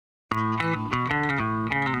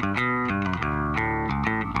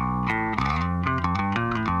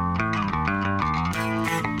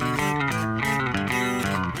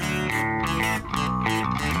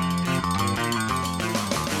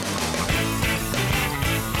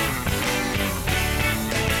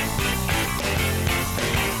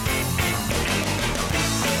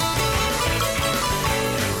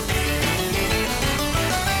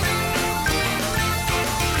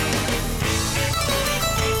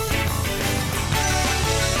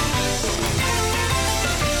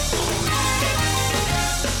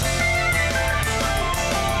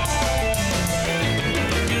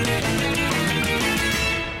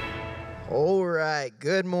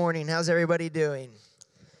Good morning. How's everybody doing?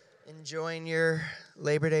 Enjoying your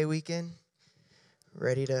Labor Day weekend?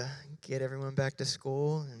 Ready to get everyone back to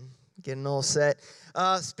school and getting all set?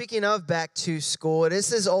 Speaking of back to school,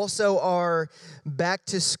 this is also our back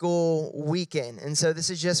to school weekend. And so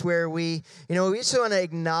this is just where we just want to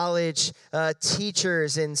acknowledge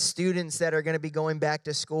teachers and students that are going to be going back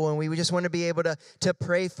to school. And we just want to be able to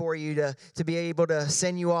pray for you, to be able to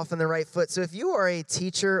send you off on the right foot. So if you are a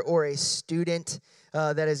teacher or a student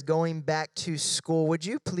that is going back to school, would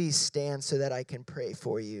you please stand so that I can pray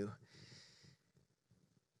for you?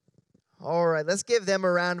 All right, let's give them a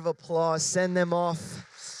round of applause. Send them off.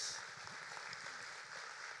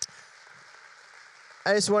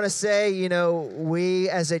 I just want to say, we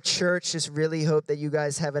as a church just really hope that you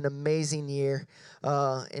guys have an amazing year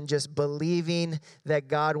and just believing that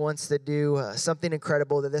God wants to do something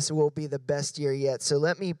incredible, that this will be the best year yet. So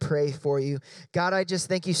let me pray for you. God, I just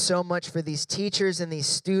thank you so much for these teachers and these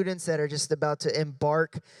students that are just about to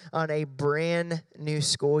embark on a brand new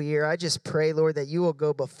school year. I just pray, Lord, that you will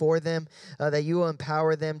go before them, that you will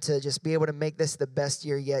empower them to just be able to make this the best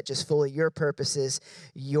year yet, just full of your purposes,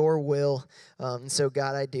 your will. So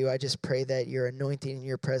God, I just pray that your anointing and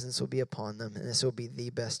your presence will be upon them, and this will be the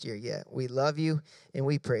best year yet. We love you and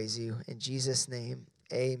we praise you. In Jesus' name,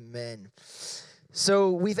 amen.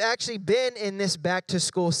 So we've actually been in this back to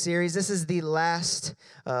school series. This is the last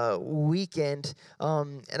weekend.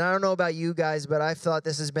 And I don't know about you guys, but I thought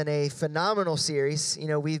this has been a phenomenal series.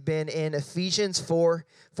 We've been in Ephesians 4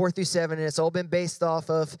 through 7, and it's all been based off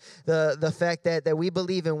of the fact that we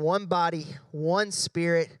believe in one body, one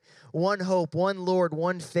spirit, one hope, one Lord,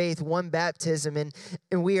 one faith, one baptism,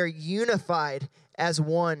 and we are unified as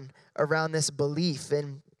one around this belief.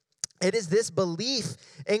 And it is this belief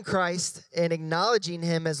in Christ and acknowledging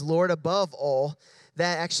him as Lord above all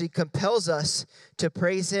that actually compels us to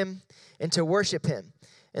praise him and to worship him.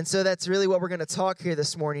 And so that's really what we're going to talk here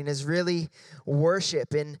this morning, is really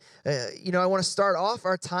worship. And, I want to start off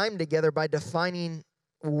our time together by defining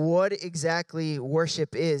what exactly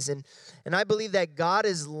worship is. And I believe that God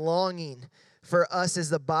is longing for us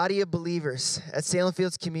as the body of believers at Salem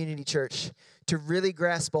Fields Community Church to really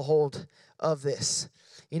grasp a hold of this.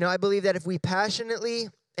 I believe that if we passionately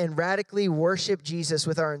and radically worship Jesus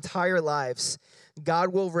with our entire lives,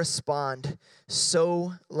 God will respond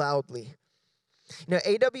so loudly.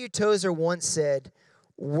 A.W. Tozer once said,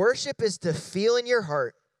 "Worship is to feel in your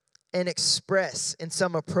heart and express in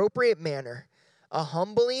some appropriate manner a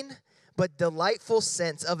humbling but delightful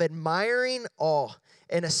sense of admiring awe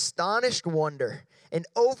and astonished wonder and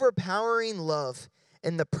overpowering love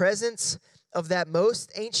in the presence of that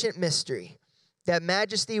most ancient mystery, that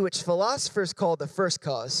majesty which philosophers call the first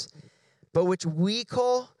cause, but which we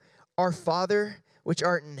call our Father which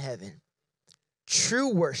art in heaven." True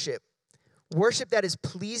worship that is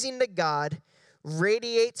pleasing to God,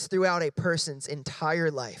 radiates throughout a person's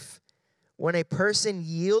entire life. When a person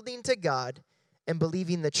yielding to God and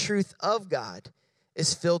believing the truth of God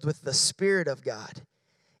is filled with the Spirit of God,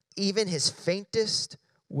 even his faintest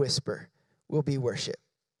whisper will be worship.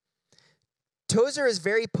 Tozer is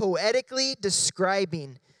very poetically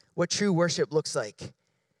describing what true worship looks like.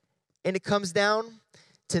 And it comes down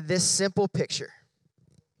to this simple picture.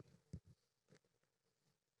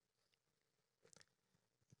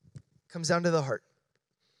 Comes down to the heart.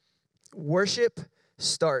 Worship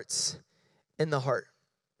starts in the heart.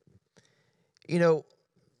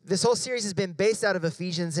 This whole series has been based out of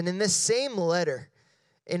Ephesians, and in this same letter,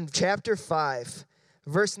 in chapter 5,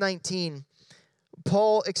 verse 19,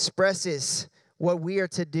 Paul expresses what we are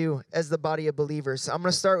to do as the body of believers. I'm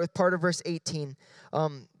going to start with part of verse 18,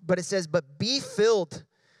 but it says, "But be filled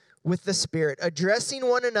with the Spirit, addressing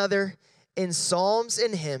one another in psalms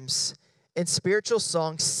and hymns and spiritual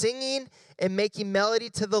songs, singing and making melody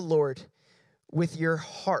to the Lord with your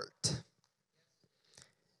heart."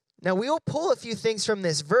 Now, we will pull a few things from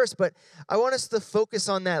this verse, but I want us to focus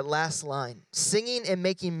on that last line, singing and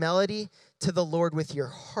making melody to the Lord with your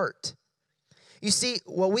heart. You see,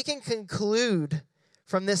 what we can conclude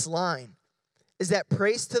from this line is that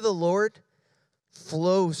praise to the Lord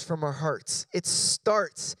flows from our hearts. It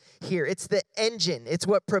starts here. It's the engine. It's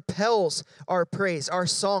what propels our praise, our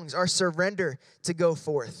songs, our surrender to go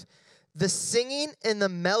forth. The singing and the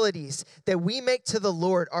melodies that we make to the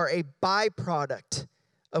Lord are a byproduct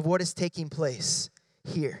of what is taking place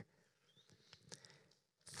here.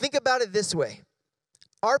 Think about it this way.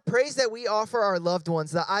 Our praise that we offer our loved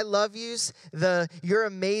ones, the I love yous, the you're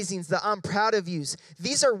amazings, the I'm proud of yous,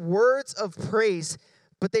 these are words of praise,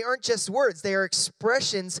 but they aren't just words. They are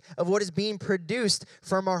expressions of what is being produced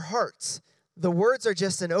from our hearts. The words are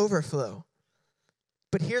just an overflow.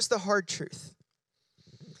 But here's the hard truth.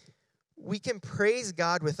 we can praise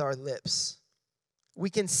God with our lips. We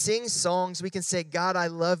can sing songs. We can say, God, I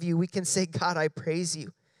love you. We can say, God, I praise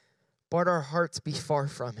you. But our hearts be far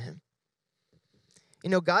from him. You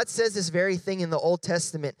know, God says this very thing in the Old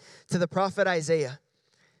Testament to the prophet Isaiah,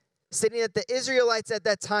 stating that the Israelites at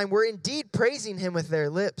that time were indeed praising him with their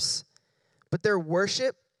lips, but their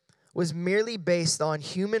worship was merely based on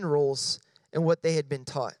human rules and what they had been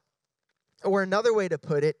taught. Or another way to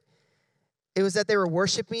put it, it was that they were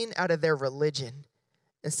worshiping out of their religion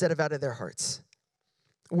instead of out of their hearts.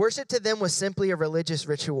 Worship to them was simply a religious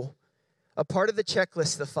ritual, a part of the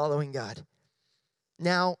checklist of following God.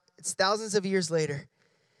 Now, it's thousands of years later,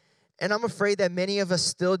 and I'm afraid that many of us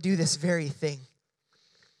still do this very thing.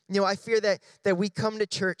 You know, I fear that we come to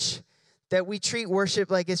church, that we treat worship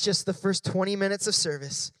like it's just the first 20 minutes of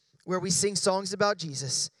service, where we sing songs about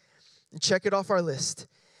Jesus and check it off our list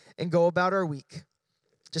and go about our week,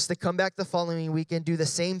 just to come back the following week and do the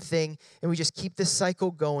same thing, and we just keep this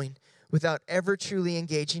cycle going without ever truly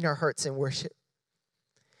engaging our hearts in worship.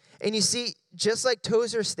 And you see, just like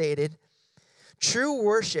Tozer stated, true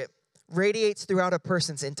worship radiates throughout a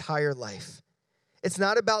person's entire life. It's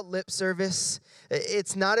not about lip service.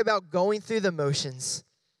 It's not about going through the motions.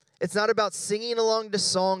 It's not about singing along to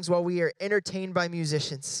songs while we are entertained by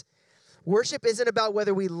musicians. Worship isn't about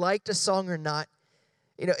whether we liked a song or not.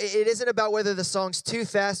 You know, it isn't about whether the song's too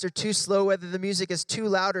fast or too slow, whether the music is too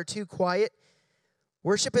loud or too quiet.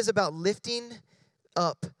 Worship is about lifting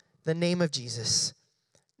up the name of Jesus,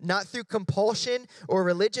 not through compulsion or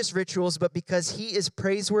religious rituals, but because he is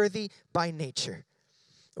praiseworthy by nature.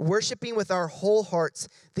 Worshiping with our whole hearts,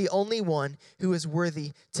 the only one who is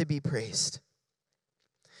worthy to be praised.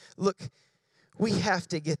 Look, we have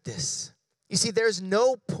to get this. You see, there's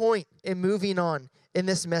no point in moving on in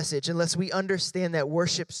this message unless we understand that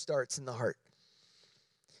worship starts in the heart.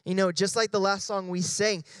 You know, just like the last song we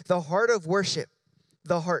sang, the heart of worship,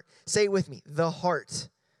 the heart. Say it with me, the heart.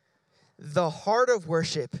 The heart of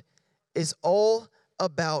worship is all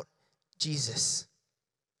about Jesus.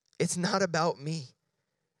 It's not about me.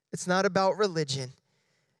 It's not about religion.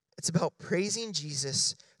 It's about praising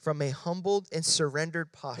Jesus from a humbled and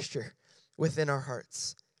surrendered posture within our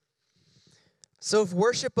hearts. So if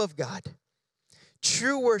worship of God,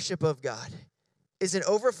 true worship of God, is an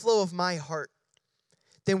overflow of my heart,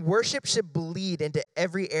 then worship should bleed into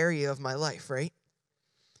every area of my life, right?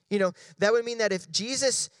 You know, that would mean that if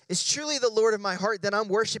Jesus is truly the Lord of my heart, then I'm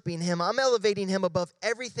worshiping him. I'm elevating him above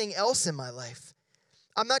everything else in my life.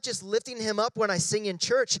 I'm not just lifting him up when I sing in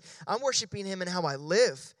church. I'm worshiping him in how I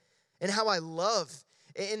live, and how I love,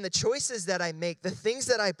 in the choices that I make, the things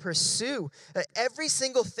that I pursue, every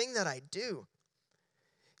single thing that I do.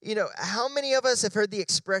 You know, how many of us have heard the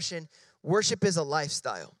expression, worship is a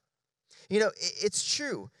lifestyle? You know, it's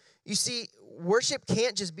true. You see, worship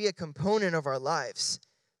can't just be a component of our lives,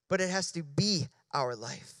 but it has to be our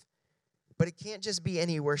life. But it can't just be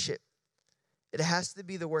any worship. It has to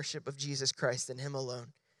be the worship of Jesus Christ and him alone.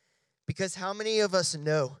 Because how many of us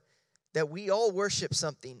know that we all worship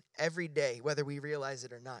something every day, whether we realize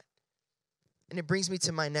it or not? And it brings me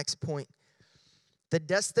to my next point. The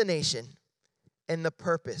destination and the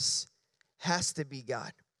purpose has to be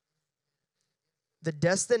God. The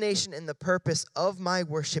destination and the purpose of my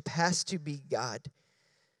worship has to be God.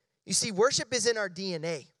 You see, worship is in our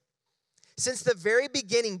DNA. Since the very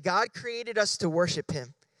beginning, God created us to worship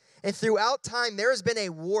him. And throughout time, there has been a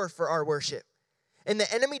war for our worship. And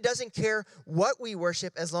the enemy doesn't care what we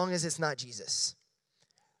worship as long as it's not Jesus.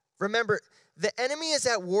 Remember, the enemy is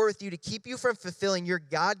at war with you to keep you from fulfilling your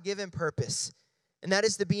God-given purpose. And that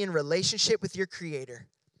is to be in relationship with your Creator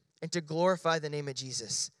and to glorify the name of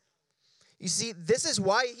Jesus. You see, this is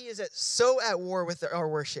why he is so at war with our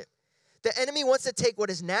worship. The enemy wants to take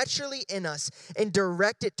what is naturally in us and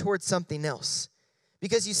direct it towards something else.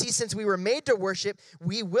 Because you see, since we were made to worship,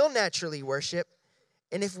 we will naturally worship.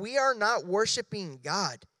 And if we are not worshiping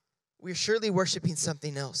God, we're surely worshiping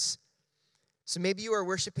something else. So maybe you are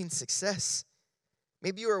worshiping success.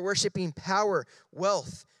 Maybe you are worshiping power,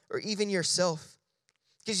 wealth, or even yourself.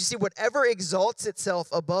 Because you see, whatever exalts itself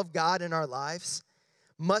above God in our lives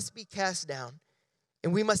must be cast down.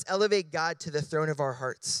 And we must elevate God to the throne of our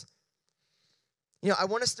hearts. You know, I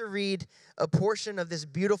want us to read a portion of this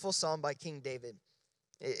beautiful psalm by King David.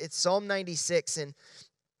 It's Psalm 96, and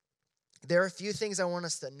there are a few things I want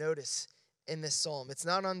us to notice in this psalm. It's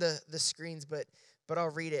not on the screens, but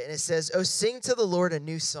I'll read it. And it says, "Oh, sing to the Lord a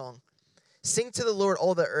new song. Sing to the Lord,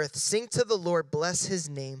 all the earth. Sing to the Lord, bless his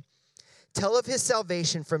name. Tell of his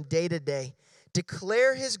salvation from day to day.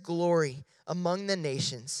 Declare his glory among the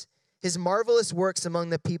nations, his marvelous works among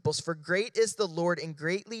the peoples. For great is the Lord and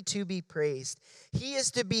greatly to be praised. He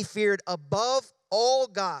is to be feared above all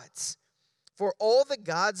gods. For all the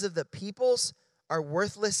gods of the peoples are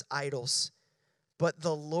worthless idols, but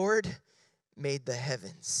the Lord made the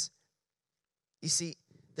heavens. You see,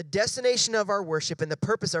 the destination of our worship and the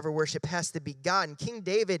purpose of our worship has to be God. And King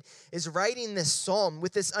David is writing this psalm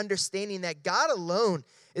with this understanding that God alone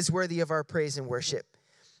is worthy of our praise and worship,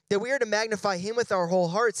 that we are to magnify him with our whole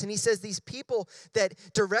hearts. And he says these people that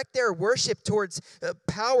direct their worship towards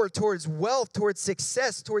power, towards wealth, towards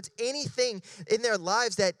success, towards anything in their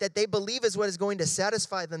lives that they believe is what is going to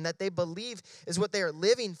satisfy them, that they believe is what they are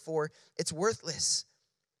living for, it's worthless.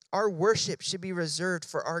 Our worship should be reserved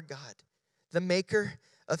for our God, the maker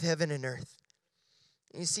of heaven and earth.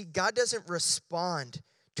 And you see, God doesn't respond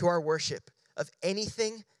to our worship of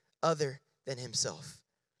anything other than himself.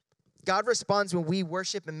 God responds when we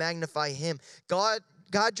worship and magnify him. God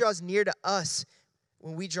draws near to us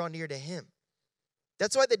when we draw near to him.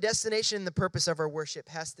 That's why the destination and the purpose of our worship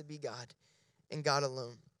has to be God and God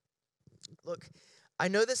alone. Look, I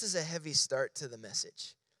know this is a heavy start to the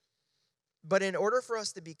message, but in order for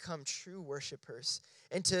us to become true worshipers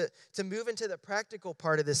and to move into the practical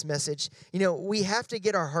part of this message, we have to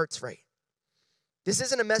get our hearts right. This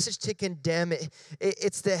isn't a message to condemn.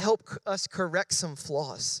 It's to help us correct some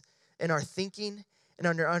flaws in our thinking and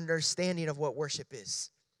our understanding of what worship is,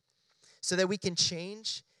 so that we can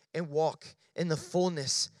change and walk in the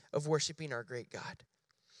fullness of worshiping our great God.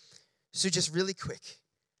 So just really quick,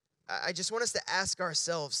 I just want us to ask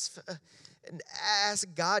ourselves and ask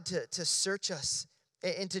God to search us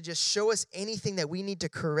and to just show us anything that we need to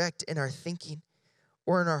correct in our thinking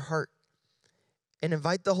or in our heart, and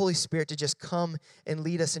invite the Holy Spirit to just come and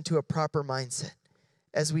lead us into a proper mindset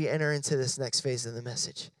as we enter into this next phase of the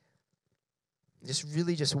message. Just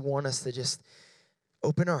really just want us to just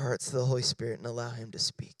open our hearts to the Holy Spirit and allow him to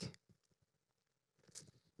speak.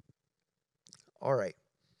 All right.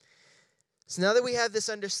 So now that we have this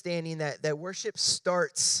understanding that worship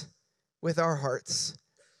starts with our hearts,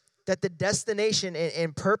 that the destination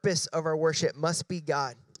and purpose of our worship must be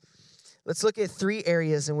God, let's look at 3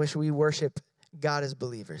 areas in which we worship God as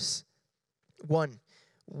believers. 1,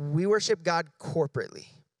 we worship God corporately.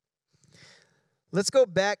 Let's go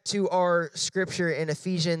back to our scripture in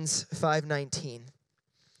Ephesians 5:19.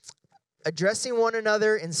 Addressing one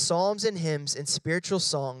another in psalms and hymns and spiritual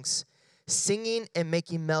songs, singing and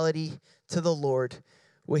making melody to the Lord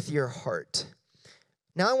with your heart.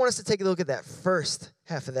 Now I want us to take a look at that first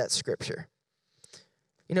half of that scripture.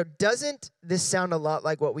 Doesn't this sound a lot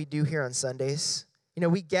like what we do here on Sundays?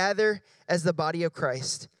 We gather as the body of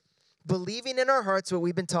Christ, believing in our hearts what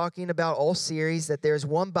we've been talking about all series, that there's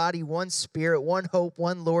one body, one spirit, one hope,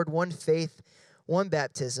 one Lord, one faith, one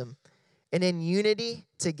baptism. And in unity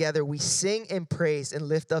together, we sing and praise and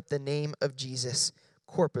lift up the name of Jesus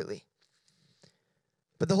corporately.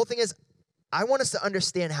 But the whole thing is, I want us to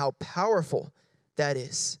understand how powerful that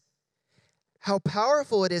is. How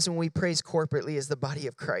powerful it is when we praise corporately as the body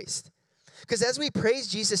of Christ. Because as we praise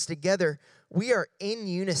Jesus together, we are in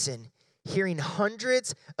unison, hearing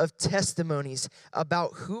hundreds of testimonies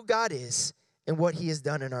about who God is and what he has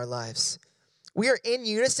done in our lives. We are in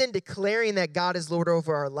unison declaring that God is Lord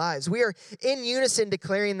over our lives. We are in unison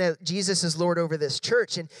declaring that Jesus is Lord over this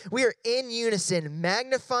church. And we are in unison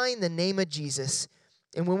magnifying the name of Jesus.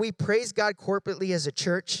 And when we praise God corporately as a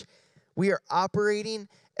church, we are operating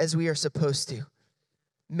as we are supposed to.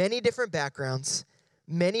 Many different backgrounds,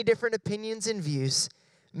 many different opinions and views,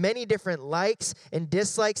 many different likes and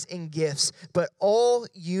dislikes and gifts, but all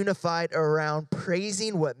unified around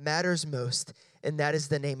praising what matters most, and that is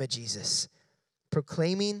the name of Jesus.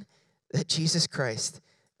 Proclaiming that Jesus Christ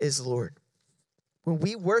is Lord. When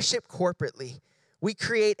we worship corporately, we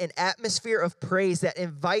create an atmosphere of praise that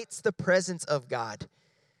invites the presence of God.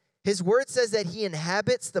 His word says that he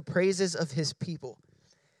inhabits the praises of his people.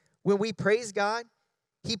 When we praise God,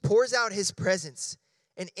 he pours out his presence.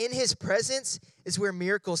 And in his presence is where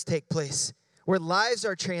miracles take place, where lives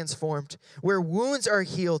are transformed, where wounds are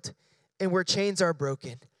healed, and where chains are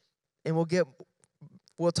broken. And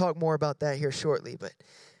we'll talk more about that here shortly. But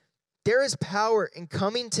there is power in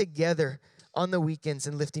coming together on the weekends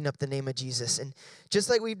and lifting up the name of Jesus. And just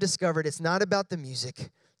like we've discovered, it's not about the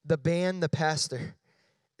music, the band, the pastor.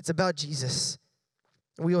 It's about Jesus.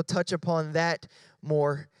 We will touch upon that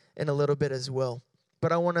more in a little bit as well.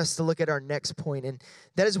 But I want us to look at our next point, and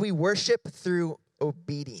that is we worship through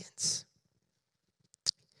obedience.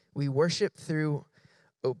 We worship through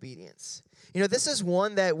obedience. This is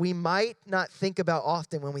one that we might not think about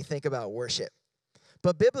often when we think about worship.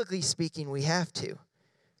 But biblically speaking, we have to.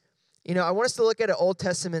 I want us to look at an Old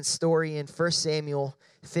Testament story in 1 Samuel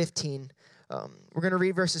 15. We're going to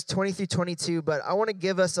read verses 20 through 22, but I want to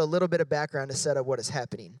give us a little bit of background to set up what is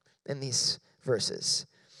happening in these verses.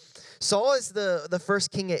 Saul is the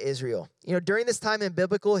first king of Israel. During this time in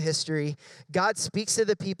biblical history, God speaks to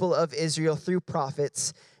the people of Israel through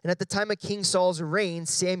prophets. And at the time of King Saul's reign,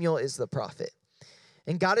 Samuel is the prophet.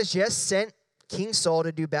 And God has just sent King Saul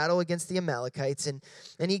to do battle against the Amalekites.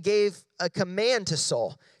 And he gave a command to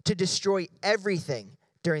Saul to destroy everything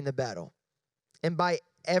during the battle. And by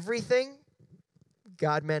everything,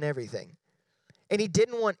 God meant everything. And he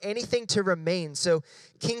didn't want anything to remain. So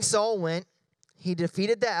King Saul went. He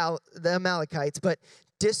defeated the Amalekites, but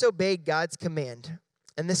disobeyed God's command.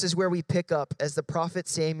 And this is where we pick up as the prophet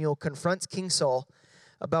Samuel confronts King Saul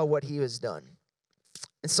about what he has done.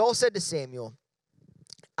 And Saul said to Samuel,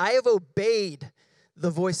 I have obeyed the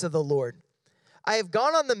voice of the Lord. I have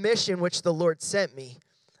gone on the mission which the Lord sent me.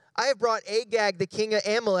 I have brought Agag, the king of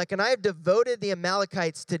Amalek, and I have devoted the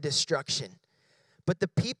Amalekites to destruction. But the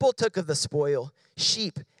people took of the spoil,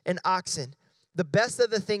 sheep and oxen, the best of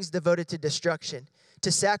the things devoted to destruction, to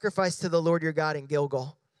sacrifice to the Lord your God in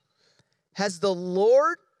Gilgal. Has the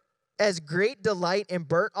Lord as great delight in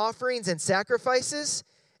burnt offerings and sacrifices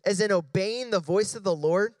as in obeying the voice of the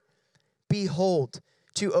Lord? Behold,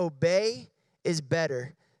 to obey is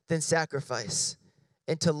better than sacrifice,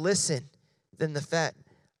 and to listen than the fat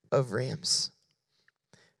of rams.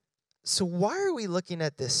 So why are we looking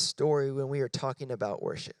at this story when we are talking about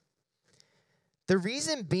worship? The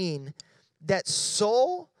reason being that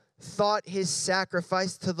Saul thought his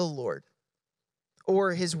sacrifice to the Lord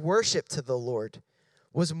or his worship to the Lord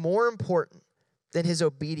was more important than his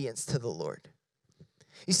obedience to the Lord.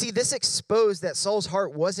 You see, this exposed that Saul's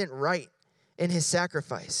heart wasn't right in his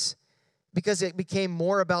sacrifice because it became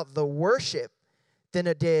more about the worship than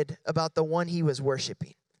it did about the one he was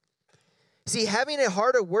worshiping. See, having a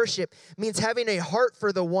heart of worship means having a heart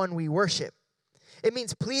for the one we worship. It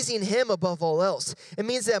means pleasing him above all else. It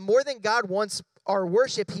means that more than God wants our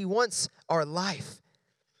worship, he wants our life.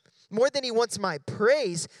 More than he wants my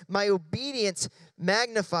praise, my obedience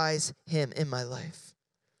magnifies him in my life.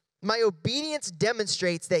 My obedience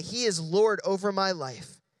demonstrates that he is Lord over my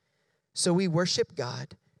life. So we worship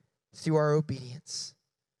God through our obedience.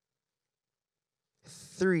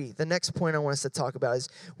 3, the next point I want us to talk about is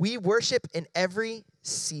we worship in every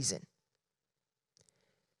season.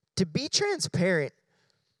 To be transparent,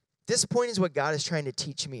 this point is what God is trying to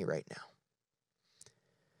teach me right now.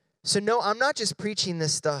 So no, I'm not just preaching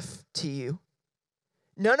this stuff to you.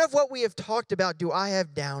 None of what we have talked about do I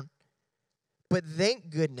have down. But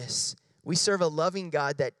thank goodness we serve a loving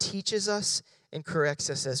God that teaches us and corrects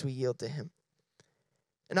us as we yield to him.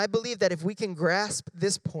 And I believe that if we can grasp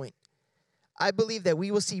this point, I believe that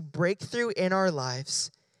we will see breakthrough in our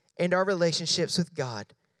lives and our relationships with God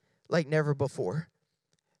like never before,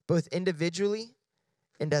 both individually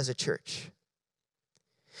and as a church.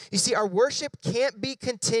 You see, our worship can't be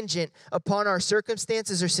contingent upon our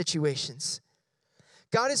circumstances or situations.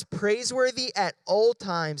 God is praiseworthy at all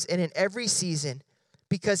times and in every season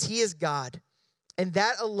because he is God, and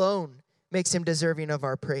that alone makes him deserving of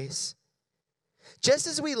our praise. Just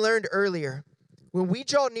as we learned earlier, when we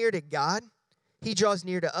draw near to God, he draws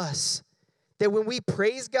near to us. That when we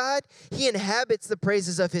praise God, he inhabits the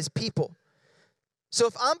praises of his people. So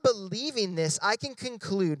if I'm believing this, I can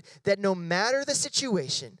conclude that no matter the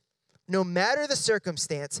situation, no matter the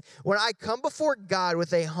circumstance, when I come before God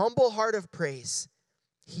with a humble heart of praise,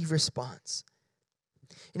 he responds.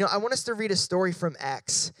 I want us to read a story from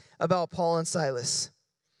Acts about Paul and Silas.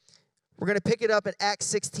 We're going to pick it up in Acts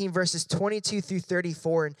 16, verses 22 through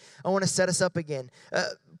 34, and I want to set us up again.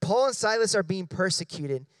 Paul and Silas are being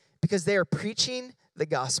persecuted because they are preaching the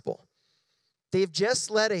gospel. They've just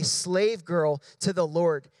led a slave girl to the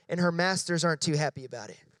Lord, and her masters aren't too happy about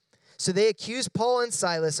it. So they accuse Paul and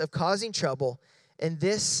Silas of causing trouble, and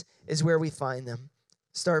this is where we find them.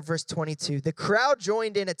 Start verse 22. The crowd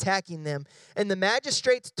joined in attacking them, and the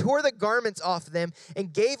magistrates tore the garments off them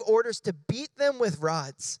and gave orders to beat them with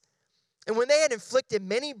rods. And when they had inflicted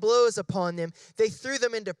many blows upon them, they threw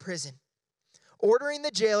them into prison, ordering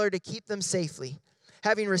the jailer to keep them safely.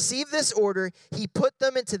 Having received this order, he put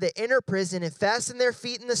them into the inner prison and fastened their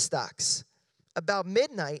feet in the stocks. About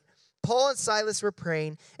midnight, Paul and Silas were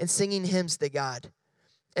praying and singing hymns to God,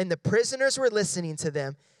 and the prisoners were listening to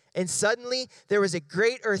them. And suddenly there was a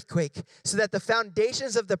great earthquake, so that the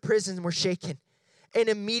foundations of the prison were shaken. And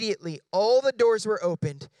immediately all the doors were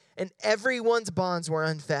opened, and everyone's bonds were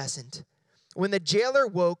unfastened. When the jailer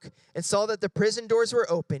woke and saw that the prison doors were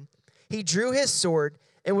open, he drew his sword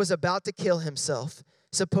and was about to kill himself,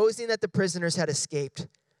 supposing that the prisoners had escaped.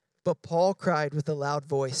 But Paul cried with a loud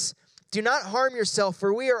voice, "Do not harm yourself,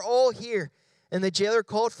 for we are all here." And the jailer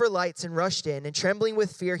called for lights and rushed in, and trembling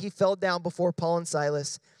with fear, he fell down before Paul and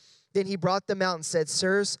Silas. Then he brought them out and said,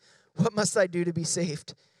 "Sirs, what must I do to be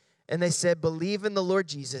saved?" And they said, "Believe in the Lord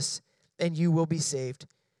Jesus, and you will be saved,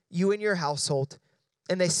 you and your household."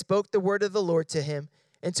 And they spoke the word of the Lord to him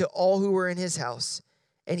and to all who were in his house.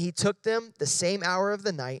 And he took them the same hour of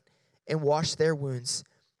the night and washed their wounds.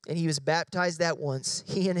 And he was baptized at once,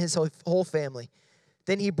 he and his whole family.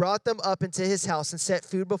 Then he brought them up into his house and set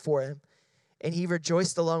food before him. And he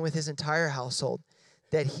rejoiced along with his entire household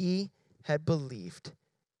that he had believed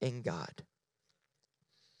in God.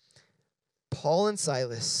 Paul and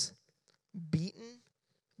Silas, beaten,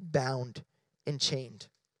 bound, and chained,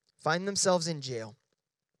 find themselves in jail,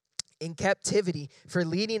 in captivity for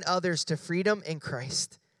leading others to freedom in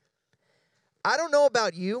Christ. I don't know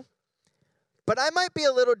about you, but I might be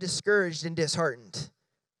a little discouraged and disheartened.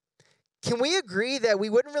 Can we agree that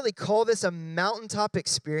we wouldn't really call this a mountaintop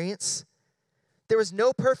experience? There was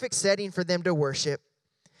no perfect setting for them to worship.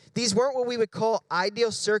 These weren't what we would call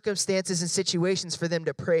ideal circumstances and situations for them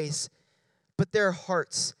to praise, but their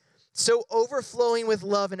hearts, so overflowing with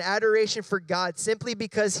love and adoration for God simply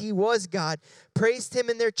because he was God, praised him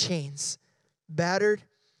in their chains, battered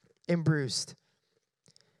and bruised.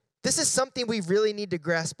 This is something we really need to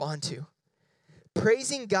grasp onto.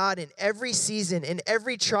 Praising God in every season, in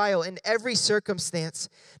every trial, in every circumstance.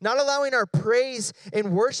 Not allowing our praise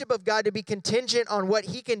and worship of God to be contingent on what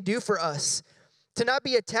he can do for us. To not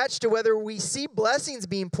be attached to whether we see blessings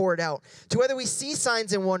being poured out, to whether we see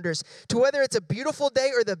signs and wonders, to whether it's a beautiful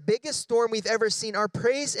day or the biggest storm we've ever seen. Our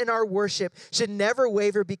praise and our worship should never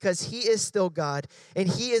waver because he is still God, and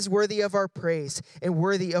he is worthy of our praise and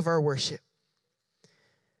worthy of our worship.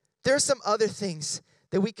 There are some other things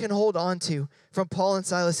that we can hold on to from Paul and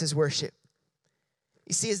Silas's worship.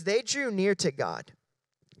 You see, as they drew near to God,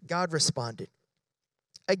 God responded.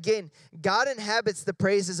 Again, God inhabits the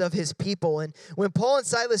praises of his people. And when Paul and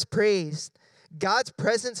Silas praised, God's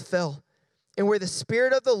presence fell. And where the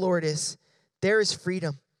Spirit of the Lord is, there is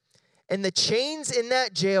freedom. And the chains in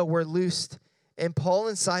that jail were loosed, and Paul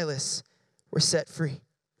and Silas were set free.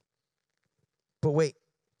 But wait,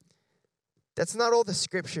 that's not all the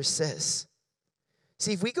scripture says.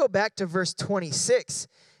 See, if we go back to verse 26,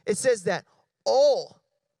 it says that all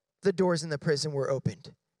the doors in the prison were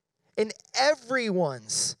opened, and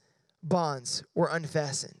everyone's bonds were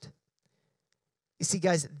unfastened. You see,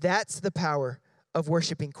 guys, that's the power of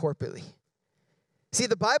worshiping corporately. See,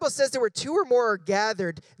 the Bible says there were two or more are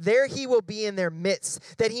gathered, there he will be in their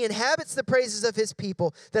midst, that he inhabits the praises of his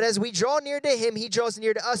people, that as we draw near to him, he draws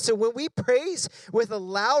near to us. So when we praise with a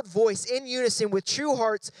loud voice in unison with true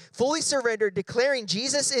hearts, fully surrendered, declaring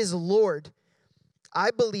Jesus is Lord,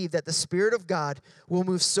 I believe that the Spirit of God will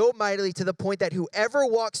move so mightily to the point that whoever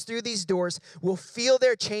walks through these doors will feel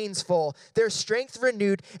their chains fall, their strength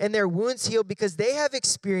renewed, and their wounds healed because they have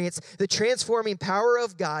experienced the transforming power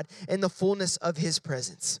of God and the fullness of his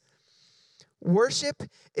presence. Worship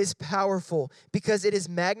is powerful because it is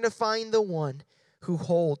magnifying the one who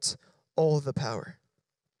holds all the power.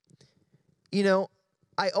 You know,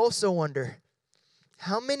 I also wonder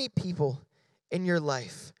how many people in your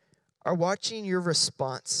life are watching your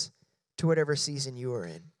response to whatever season you are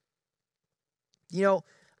in. You know,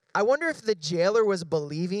 I wonder if the jailer was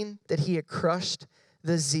believing that he had crushed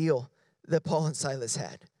the zeal that Paul and Silas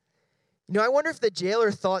had. You know, I wonder if the jailer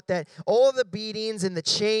thought that all of the beatings and the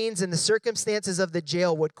chains and the circumstances of the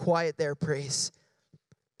jail would quiet their praise.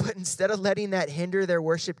 But instead of letting that hinder their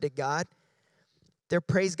worship to God, their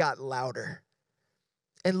praise got louder.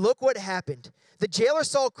 And look what happened. The jailer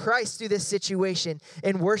saw Christ through this situation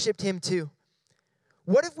and worshiped him too.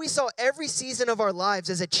 What if we saw every season of our lives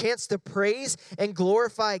as a chance to praise and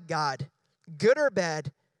glorify God, good or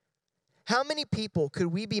bad? How many people could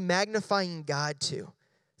we be magnifying God to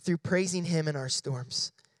through praising him in our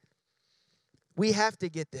storms? We have to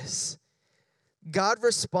get this. God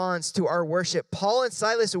responds to our worship. Paul and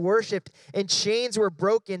Silas worshiped and chains were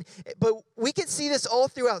broken, but we can see this all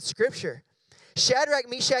throughout Scripture. Shadrach,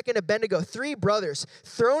 Meshach, and Abednego, three brothers,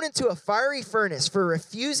 thrown into a fiery furnace for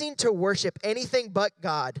refusing to worship anything but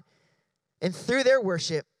God. And through their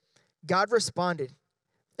worship, God responded,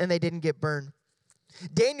 and they didn't get burned.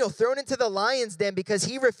 Daniel, thrown into the lion's den because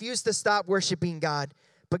he refused to stop worshiping God.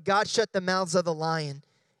 But God shut the mouths of the lion,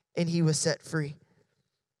 and he was set free.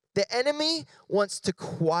 The enemy wants to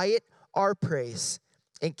quiet our praise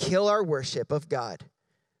and kill our worship of God.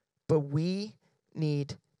 But we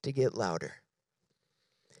need to get louder.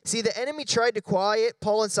 See, the enemy tried to quiet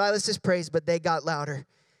Paul and Silas's praise, but they got louder.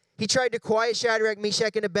 He tried to quiet Shadrach,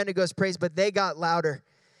 Meshach, and Abednego's praise, but they got louder.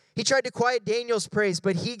 He tried to quiet Daniel's praise,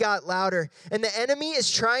 but he got louder. And the enemy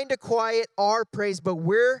is trying to quiet our praise, but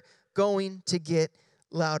we're going to get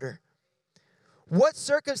louder. What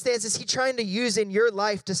circumstance is he trying to use in your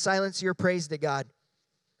life to silence your praise to God?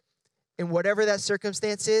 And whatever that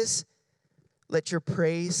circumstance is, let your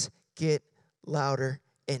praise get louder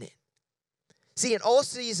in it. See, in all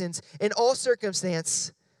seasons, in all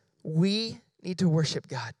circumstances, we need to worship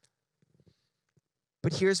God.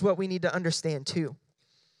 But here's what we need to understand too.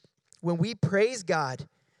 When we praise God,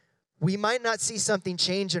 we might not see something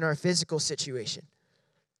change in our physical situation.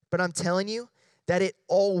 But I'm telling you that it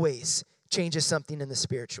always changes something in the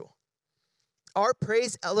spiritual. Our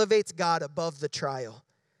praise elevates God above the trial.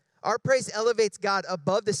 Our praise elevates God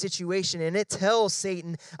above the situation, and it tells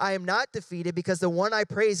Satan, I am not defeated because the one I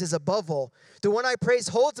praise is above all. The one I praise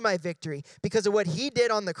holds my victory because of what he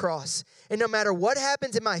did on the cross. And no matter what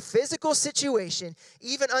happens in my physical situation,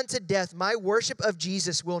 even unto death, my worship of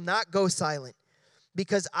Jesus will not go silent.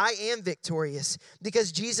 Because I am victorious,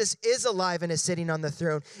 because Jesus is alive and is sitting on the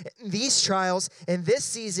throne. These trials and this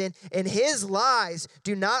season and his lies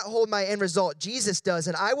do not hold my end result. Jesus does,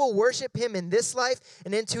 and I will worship him in this life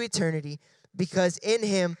and into eternity, because in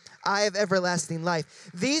him I have everlasting life.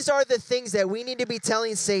 These are the things that we need to be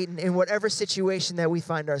telling Satan in whatever situation that we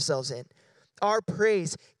find ourselves in. Our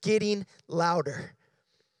praise getting louder.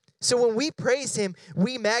 So when we praise him,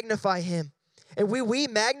 we magnify him. And when we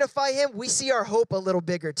magnify him, we see our hope a little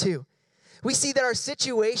bigger too. We see that our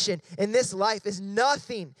situation in this life is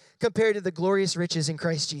nothing compared to the glorious riches in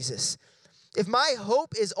Christ Jesus. If my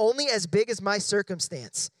hope is only as big as my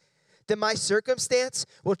circumstance, then my circumstance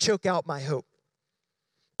will choke out my hope.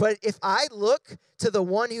 But if I look to the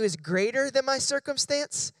one who is greater than my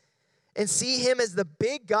circumstance and see him as the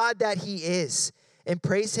big God that he is and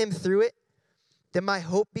praise him through it, then my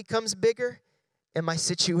hope becomes bigger and my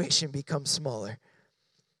situation becomes smaller.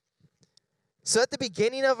 So at the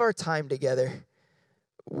beginning of our time together,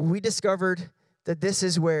 we discovered that this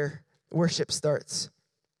is where worship starts.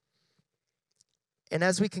 And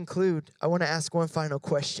as we conclude, I want to ask one final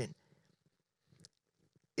question.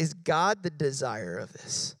 Is God the desire of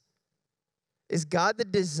this? Is God the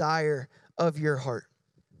desire of your heart?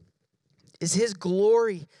 Is his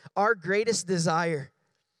glory our greatest desire?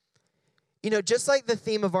 You know, just like the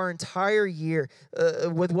theme of our entire year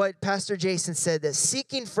with what Pastor Jason said, that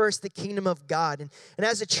seeking first the kingdom of God. And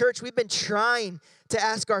as a church, we've been trying to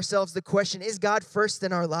ask ourselves the question, is God first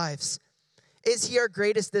in our lives? Is he our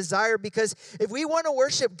greatest desire? Because if we want to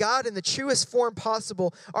worship God in the truest form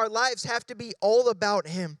possible, our lives have to be all about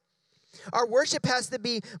him. Our worship has to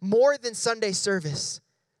be more than Sunday service.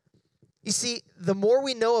 You see, the more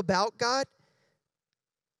we know about God,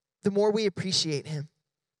 the more we appreciate him.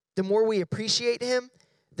 The more we appreciate him,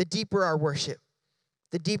 the deeper our worship.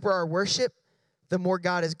 The deeper our worship, the more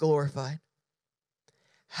God is glorified.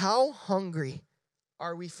 How hungry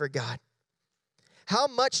are we for God? How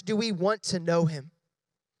much do we want to know him?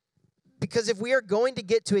 Because if we are going to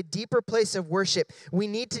get to a deeper place of worship, we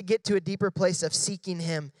need to get to a deeper place of seeking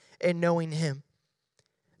him and knowing him.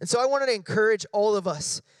 And so I wanted to encourage all of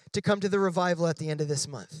us to come to the revival at the end of this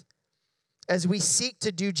month, as we seek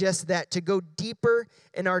to do just that, to go deeper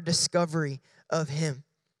in our discovery of him.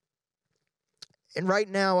 And right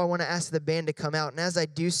now, I want to ask the band to come out. And as I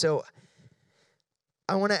do so,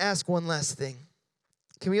 I want to ask one last thing.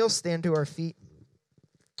 Can we all stand to our feet?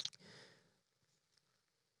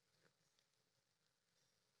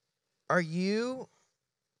 Are you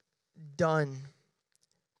done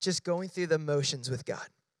just going through the motions with God?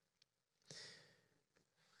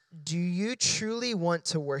 Do you truly want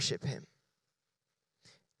to worship him?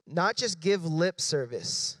 Not just give lip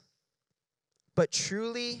service, but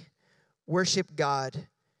truly worship God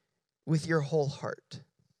with your whole heart.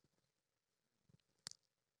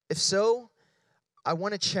 If so, I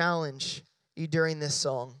want to challenge you during this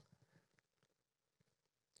song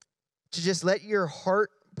to just let your heart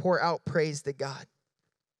pour out praise to God.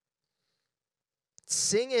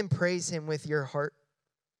 Sing and praise him with your heart.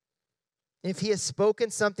 If he has spoken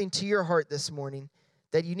something to your heart this morning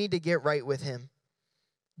that you need to get right with him,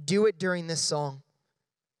 do it during this song.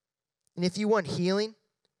 And if you want healing,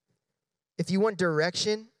 if you want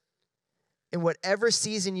direction in whatever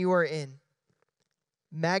season you are in,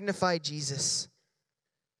 magnify Jesus.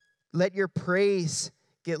 Let your praise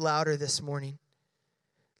get louder this morning.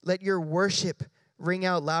 Let your worship ring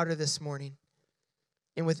out louder this morning.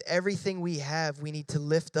 And with everything we have, we need to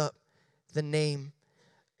lift up the name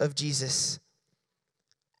of Jesus.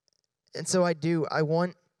 And so I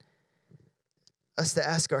want us to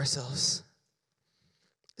ask ourselves,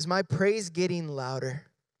 is my praise getting louder?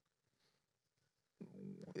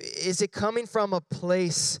 Is it coming from a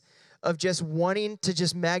place of just wanting to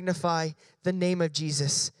just magnify the name of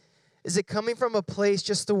Jesus? Is it coming from a place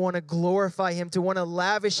just to want to glorify him, to want to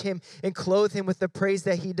lavish him and clothe him with the praise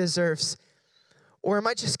that he deserves? Or am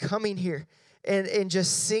I just coming here and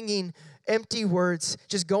just singing empty words,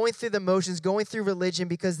 just going through the motions, going through religion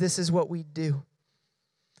because this is what we do?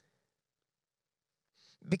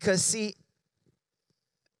 Because, see,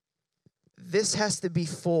 this has to be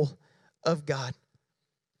full of God.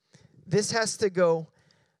 This has to go,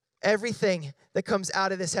 everything that comes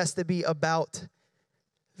out of this has to be about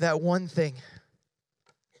that one thing.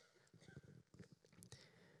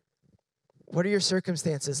 What are your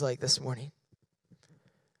circumstances like this morning?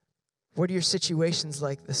 What are your situations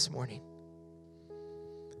like this morning?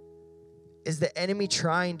 Is the enemy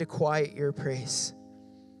trying to quiet your praise?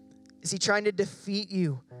 Is he trying to defeat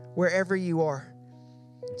you wherever you are?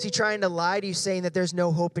 Is he trying to lie to you, saying that there's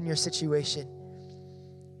no hope in your situation?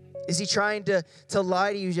 Is he trying to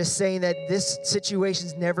lie to you, just saying that this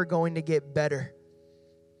situation's never going to get better?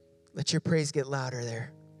 Let your praise get louder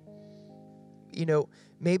there. You know,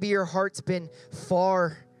 maybe your heart's been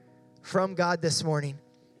far from God this morning.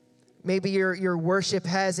 Maybe your worship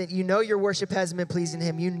hasn't been pleasing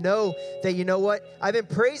him. You know that, you know what? I've been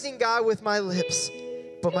praising God with my lips,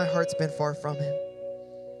 but my heart's been far from him.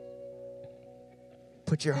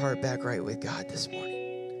 Put your heart back right with God this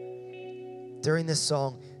morning. During this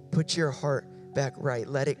song, put your heart back right.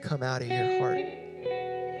 Let it come out of your heart.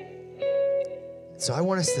 So I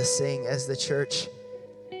want us to sing as the church.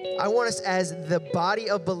 I want us as the body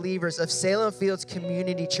of believers of Salem Fields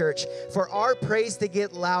Community Church for our praise to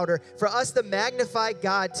get louder, for us to magnify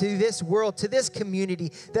God to this world, to this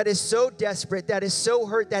community that is so desperate, that is so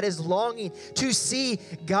hurt, that is longing to see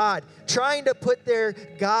God, trying to put their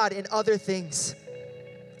God in other things.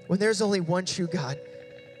 When there's only one true God,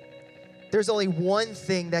 there's only one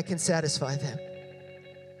thing that can satisfy them.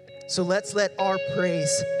 So let's let our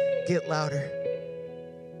praise get louder.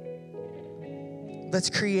 Let's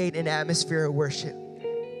create an atmosphere of worship.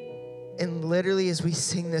 And literally as we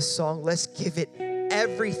sing this song, let's give it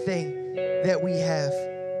everything that we have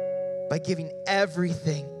by giving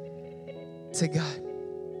everything to God.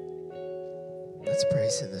 Let's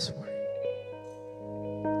praise him this morning.